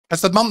As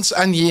the months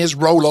and years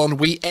roll on,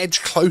 we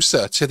edge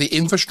closer to the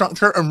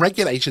infrastructure and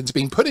regulations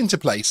being put into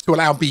place to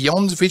allow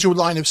beyond visual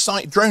line of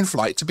sight drone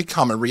flight to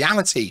become a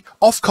reality.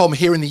 Ofcom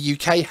here in the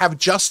UK have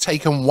just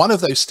taken one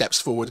of those steps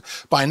forward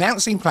by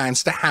announcing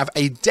plans to have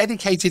a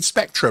dedicated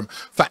spectrum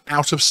for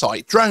out of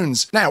sight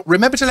drones. Now,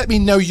 remember to let me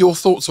know your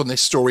thoughts on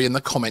this story in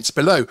the comments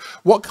below.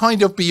 What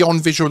kind of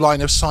beyond visual line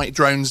of sight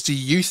drones do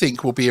you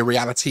think will be a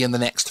reality in the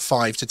next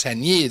 5 to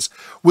 10 years?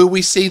 Will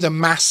we see the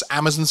mass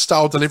Amazon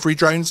style delivery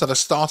drones that are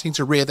starting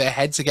to rear their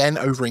heads again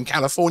over in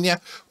California,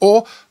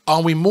 or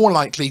are we more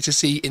likely to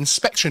see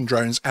inspection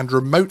drones and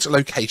remote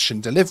location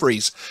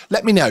deliveries?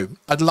 Let me know.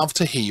 I'd love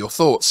to hear your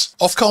thoughts.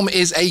 Ofcom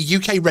is a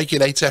UK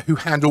regulator who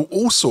handle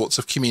all sorts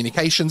of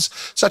communications,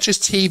 such as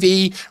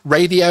TV,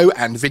 radio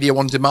and video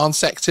on demand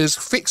sectors,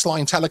 fixed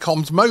line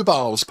telecoms,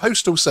 mobiles,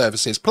 postal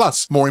services,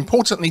 plus, more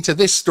importantly to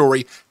this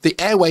story, the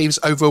airwaves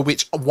over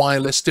which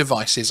wireless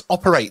devices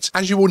operate.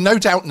 As you will no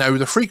doubt know,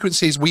 the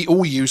frequencies we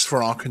all use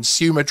for our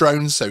consumer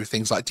drones, so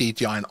things like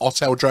DJI and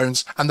Autel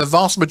drones, and the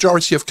vast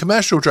majority of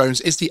commercial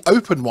drones is the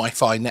open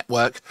Wi-Fi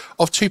network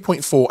of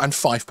 2.4 and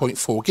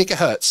 5.4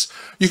 gigahertz.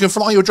 You can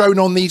fly your drone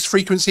on these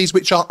frequencies,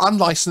 which are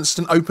unlicensed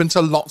and open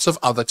to lots of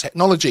other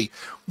technology.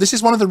 This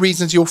is one of the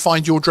reasons you'll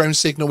find your drone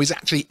signal is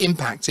actually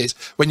impacted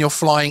when you're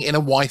flying in a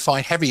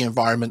Wi-Fi heavy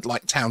environment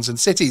like towns and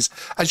cities,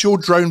 as your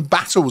drone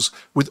battles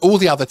with all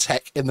the other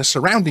tech in the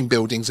surrounding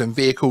buildings and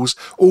vehicles,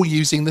 all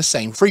using the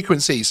same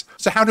frequencies.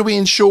 So how do we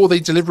ensure the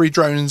delivery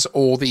drones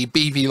or the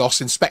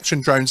BVLOS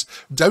inspection drones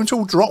don't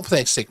all drop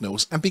their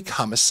signals and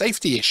become a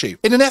safety issue?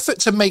 In an effort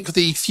to make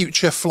the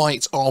future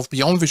flight of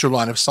beyond visual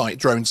line of sight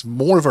drones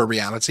more of a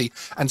reality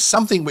and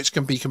something which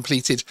can be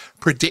completed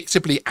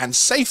predictably and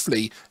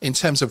safely in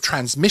terms of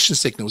transmission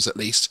signals at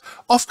least,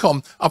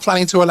 Ofcom are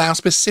planning to allow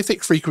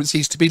specific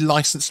frequencies to be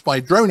licensed by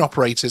drone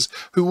operators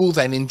who will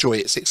then enjoy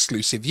its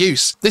exclusive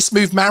use. This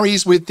move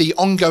marries with the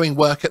ongoing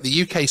work at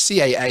the UK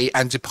CAA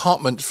and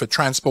Department for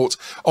Transport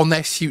on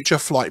their future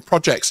flight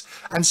projects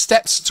and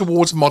steps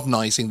towards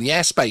modernising the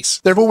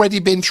airspace. There have already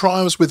been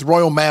trials with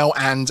Royal Mail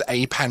and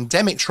a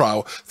pandemic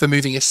trial for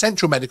moving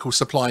essential medical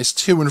supplies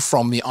to and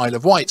from the Isle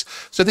of Wight,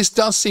 so this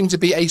does seem to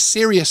be a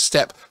serious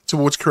step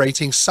towards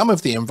creating some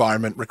of the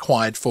environment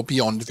required for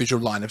beyond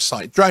visual line of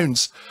sight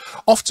drones,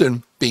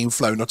 often being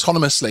flown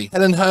autonomously.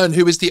 Helen Hearn,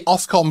 who is the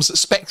Ofcom's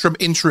Spectrum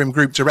Interim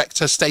Group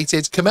Director,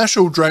 stated,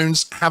 "Commercial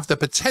drones have the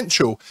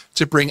potential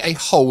to bring a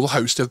whole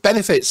host of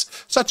benefits,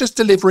 such as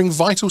delivering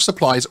vital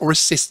supplies or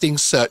assisting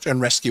search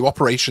and rescue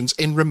operations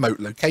in remote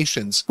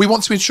locations. We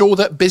want to ensure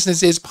that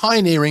businesses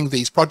pioneering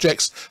these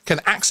projects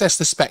can access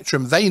the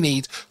spectrum they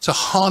need to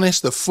harness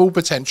the full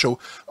potential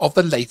of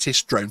the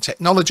latest drone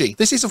technology."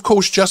 This is, of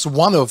course, just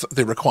one of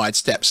the required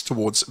steps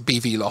towards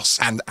BVLOS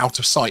and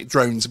out-of-sight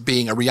drones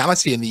being a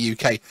reality in the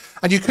UK,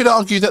 and you could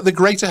argue that the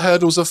greater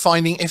hurdles of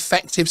finding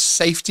effective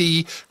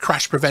safety,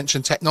 crash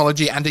prevention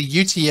technology and a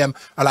UTM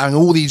allowing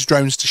all these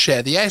drones to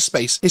share the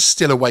airspace is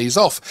still a ways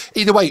off.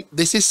 Either way,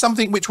 this is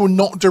something which will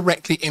not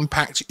directly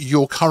impact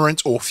your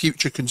current or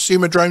future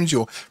consumer drones,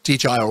 your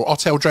DJI or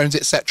Autel drones,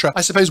 etc.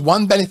 I suppose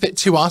one benefit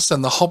to us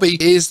and the hobby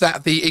is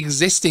that the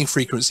existing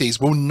frequencies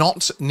will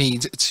not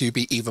need to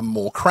be even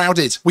more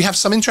crowded. We have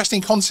some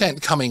interesting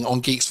content coming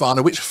on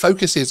Geeksvana which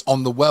focuses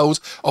on the world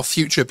of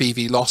future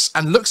BVLOS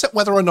and looks at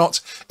whether or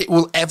not it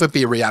will ever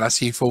be a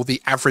reality for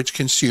the average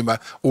consumer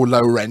or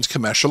lower end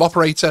commercial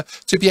operator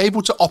to be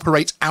able to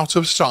operate out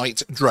of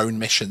sight drone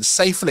missions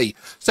safely.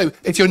 So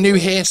if you're new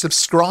here,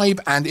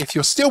 subscribe, and if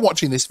you're still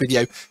watching this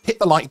video, hit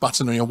the like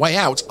button on your way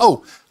out.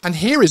 Oh, and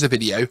here is a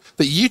video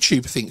that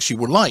YouTube thinks you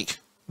will like.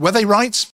 Were they right?